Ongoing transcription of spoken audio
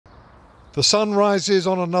The sun rises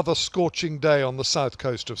on another scorching day on the south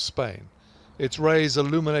coast of Spain, its rays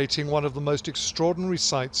illuminating one of the most extraordinary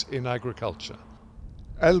sights in agriculture.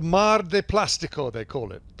 El Mar de Plástico, they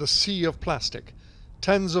call it, the Sea of Plastic.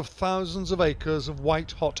 Tens of thousands of acres of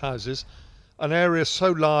white hothouses, an area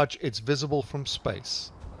so large it's visible from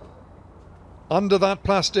space. Under that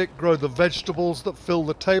plastic grow the vegetables that fill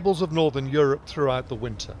the tables of northern Europe throughout the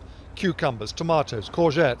winter. Cucumbers, tomatoes,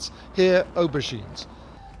 courgettes, here aubergines.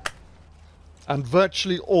 And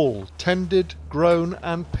virtually all tended, grown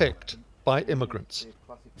and picked by immigrants.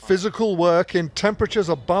 Physical work in temperatures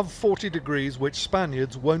above 40 degrees which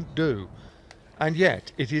Spaniards won't do. And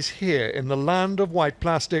yet it is here in the land of white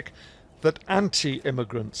plastic that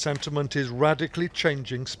anti-immigrant sentiment is radically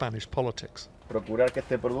changing Spanish politics. Juan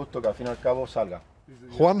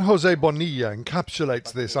José Bonilla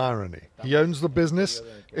encapsulates this irony. He owns the business,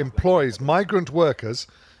 employs migrant workers,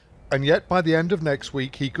 and yet by the end of next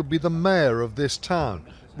week he could be the mayor of this town,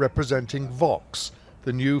 representing Vox,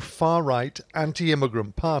 the new far-right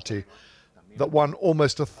anti-immigrant party that won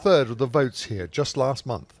almost a third of the votes here just last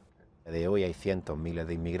month.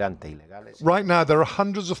 Right now there are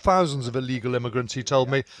hundreds of thousands of illegal immigrants, he told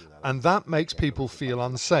me, and that makes people feel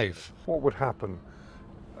unsafe. What would happen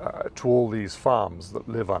to all these farms that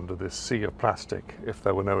live under this sea of plastic if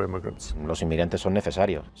there were no immigrants?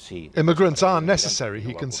 Immigrants are necessary,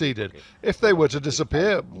 he conceded. If they were to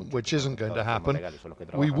disappear, which isn't going to happen,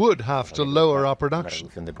 we would have to lower our production.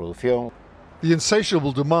 The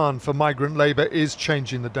insatiable demand for migrant labour is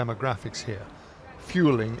changing the demographics here,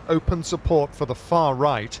 fueling open support for the far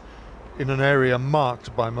right in an area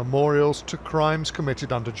marked by memorials to crimes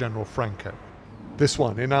committed under General Franco. This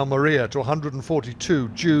one in Almeria to 142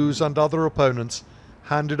 Jews and other opponents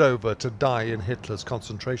handed over to die in Hitler's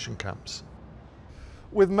concentration camps.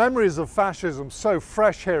 With memories of fascism so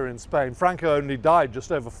fresh here in Spain, Franco only died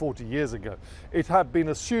just over 40 years ago. It had been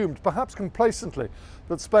assumed, perhaps complacently,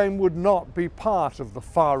 that Spain would not be part of the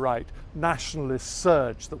far-right nationalist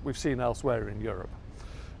surge that we've seen elsewhere in Europe.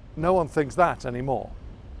 No one thinks that anymore.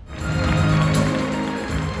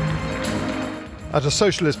 At a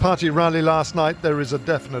Socialist Party rally last night, there is a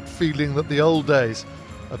definite feeling that the old days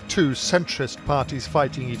of two centrist parties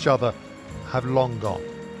fighting each other have long gone.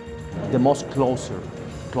 The most closer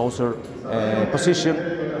position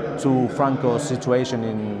to Franco's situation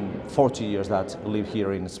in 40 years that live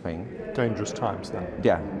here in Spain. Dangerous times then.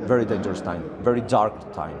 Yeah, very dangerous time, very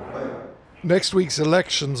dark time. Next week's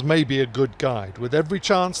elections may be a good guide, with every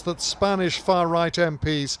chance that Spanish far-right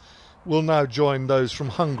MPs will now join those from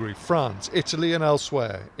Hungary, France, Italy and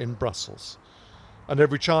elsewhere in Brussels. And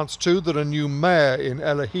every chance too that a new mayor in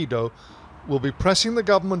El Ejido will be pressing the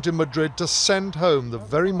government in Madrid to send home the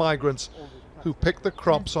very migrants who pick the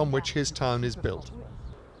crops on which his town is built.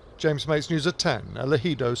 James Mates, News at 10, El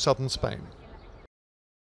Ejido, southern Spain.